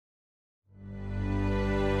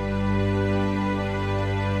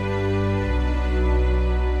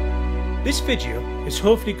This video is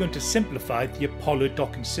hopefully going to simplify the Apollo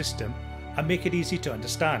docking system and make it easy to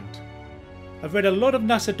understand. I've read a lot of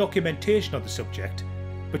NASA documentation on the subject,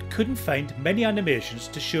 but couldn't find many animations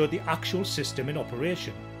to show the actual system in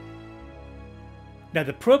operation. Now,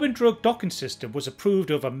 the probe and drug docking system was approved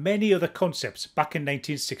over many other concepts back in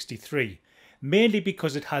 1963, mainly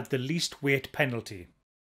because it had the least weight penalty.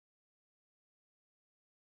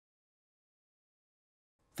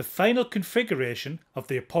 The final configuration of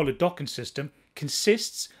the Apollo docking system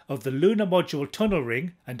consists of the lunar module tunnel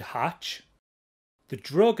ring and hatch, the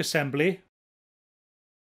drug assembly,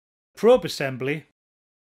 probe assembly,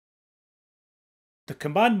 the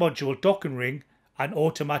command module docking ring and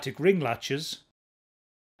automatic ring latches,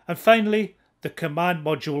 and finally the command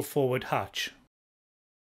module forward hatch.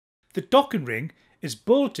 The docking ring is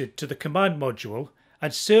bolted to the command module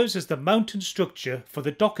and serves as the mounting structure for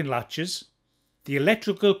the docking latches, the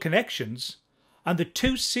electrical connections, and the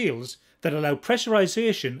two seals that allow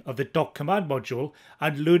pressurization of the dock command module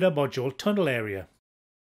and lunar module tunnel area.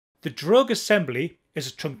 The drug assembly is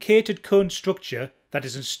a truncated cone structure that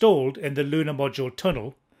is installed in the lunar module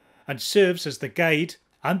tunnel and serves as the guide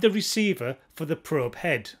and the receiver for the probe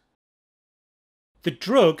head. The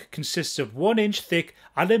drug consists of 1-inch thick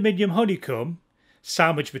aluminium honeycomb,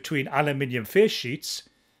 sandwiched between aluminium face sheets,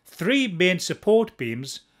 3 main support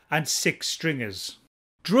beams, and 6 stringers.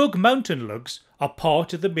 Drug mounting lugs are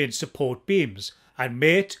part of the main support beams and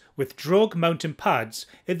mate with drug mounting pads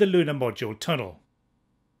in the lunar module tunnel.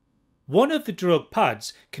 One of the drug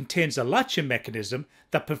pads contains a latching mechanism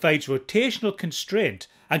that provides rotational constraint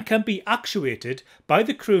and can be actuated by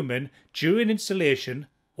the crewman during installation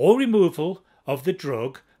or removal of the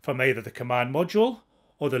drug from either the command module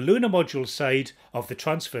or the lunar module side of the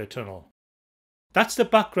transfer tunnel. That's the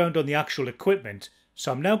background on the actual equipment,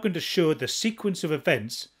 so I'm now going to show the sequence of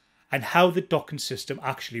events and how the docking system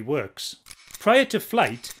actually works. Prior to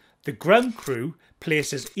flight, the ground crew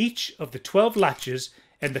places each of the 12 latches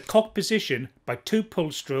in the cock position by 2 pull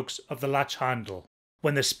strokes of the latch handle.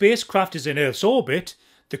 When the spacecraft is in Earth's orbit,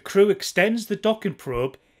 the crew extends the docking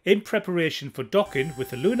probe in preparation for docking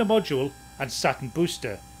with the lunar module and Saturn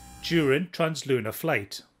booster during translunar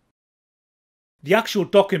flight. The actual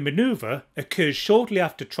docking manoeuvre occurs shortly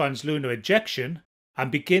after translunar ejection and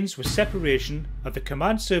begins with separation of the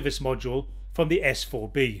command service module from the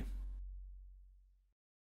S4B.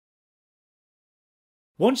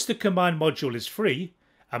 Once the command module is free,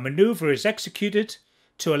 a manoeuvre is executed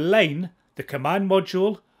to align the command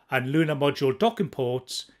module and lunar module docking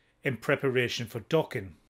ports in preparation for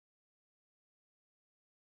docking.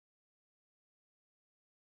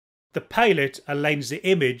 The pilot aligns the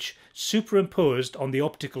image superimposed on the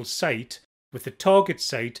optical sight with the target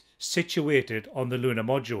site situated on the lunar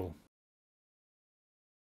module.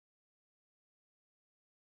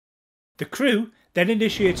 The crew then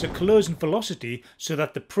initiates a closing velocity so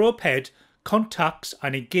that the probe head contacts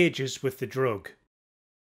and engages with the drug.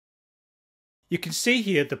 You can see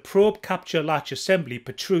here the probe capture latch assembly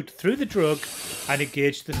protrude through the drug and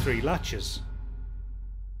engage the 3 latches.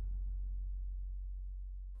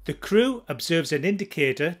 The crew observes an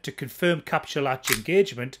indicator to confirm capture latch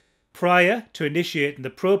engagement prior to initiating the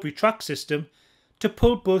probe retract system to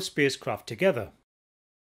pull both spacecraft together.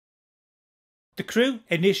 The crew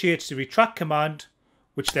initiates the retract command,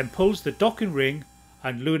 which then pulls the docking ring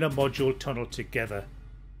and lunar module tunnel together.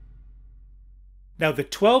 Now, the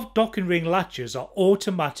 12 docking ring latches are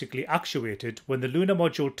automatically actuated when the lunar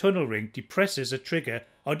module tunnel ring depresses a trigger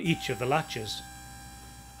on each of the latches.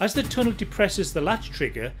 As the tunnel depresses the latch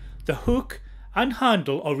trigger, the hook and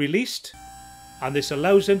handle are released, and this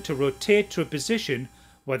allows them to rotate to a position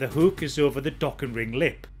where the hook is over the docking ring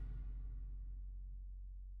lip.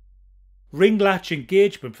 Ring latch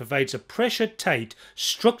engagement provides a pressure-tight,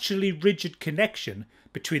 structurally rigid connection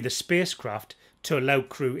between the spacecraft to allow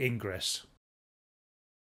crew ingress.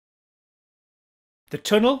 The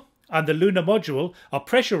tunnel and the lunar module are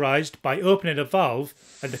pressurized by opening a valve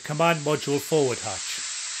in the command module forward hatch.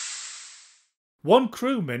 One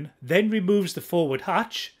crewman then removes the forward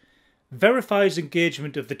hatch, verifies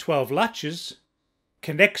engagement of the 12 latches,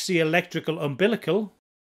 connects the electrical umbilical,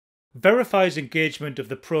 verifies engagement of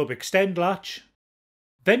the probe extend latch,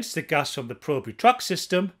 vents the gas from the probe retract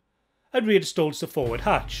system, and reinstalls the forward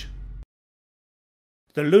hatch.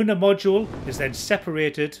 The lunar module is then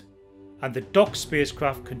separated and the docked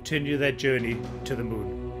spacecraft continue their journey to the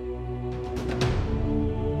moon.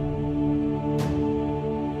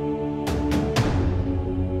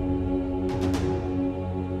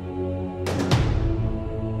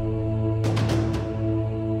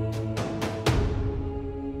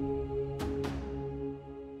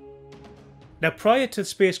 Now, prior to the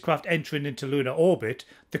spacecraft entering into lunar orbit,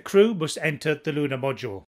 the crew must enter the lunar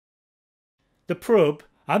module. The probe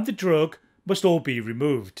and the drug must all be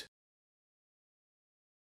removed.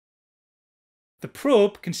 The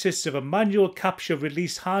probe consists of a manual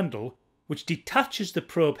capture-release handle which detaches the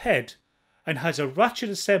probe head and has a ratchet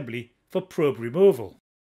assembly for probe removal.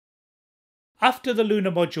 After the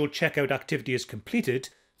lunar module checkout activity is completed,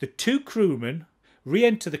 the two crewmen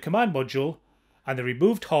re-enter the command module and the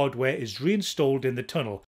removed hardware is reinstalled in the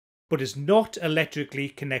tunnel, but is not electrically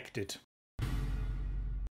connected.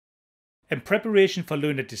 In preparation for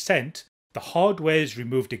lunar descent, the hardware is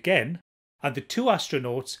removed again and the two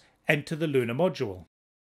astronauts enter the lunar module.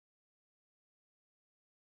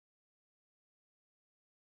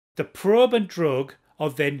 The probe and drug are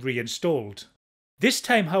then reinstalled. This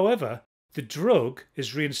time, however, the drug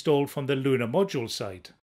is reinstalled from the lunar module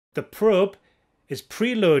side. The probe is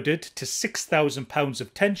preloaded to 6,000 pounds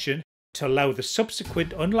of tension to allow the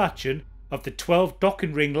subsequent unlatching of the 12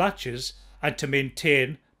 docking ring latches and to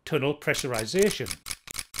maintain tunnel pressurization.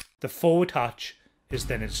 The forward hatch is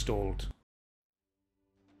then installed.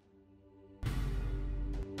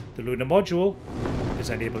 The lunar module is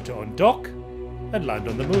then able to undock and land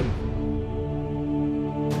on the moon.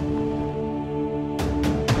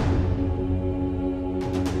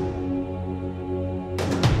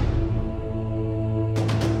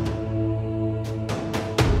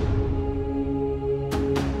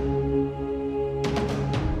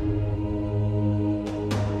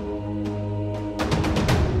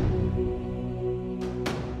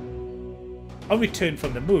 On return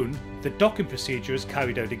from the moon, the docking procedure is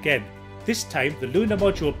carried out again. This time, the lunar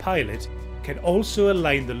module pilot can also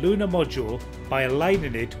align the lunar module by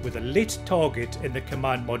aligning it with a lit target in the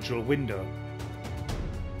command module window.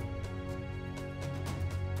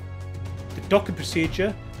 The docking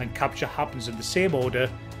procedure and capture happens in the same order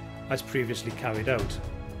as previously carried out.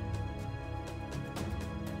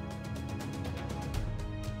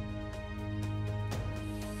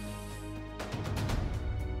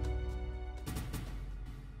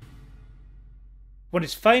 When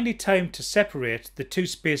it's finally time to separate the two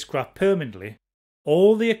spacecraft permanently,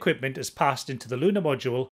 all the equipment is passed into the lunar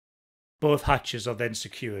module. Both hatches are then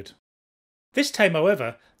secured. This time,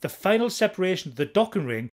 however, the final separation of the docking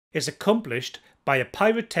ring is accomplished by a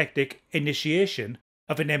pyrotechnic initiation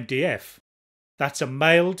of an MDF. That's a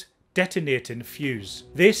mild detonating fuse.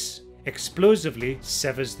 This explosively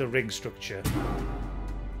severs the ring structure.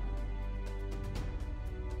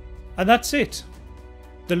 And that's it.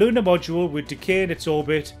 The lunar module would decay in its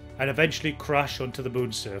orbit and eventually crash onto the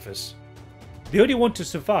moon's surface. The only one to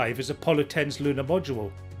survive is Apollo 10's lunar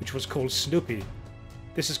module, which was called Snoopy.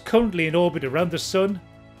 This is currently in orbit around the Sun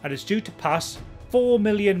and is due to pass 4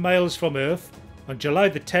 million miles from Earth on July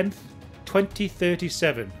the 10th,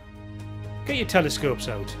 2037. Get your telescopes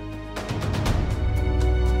out.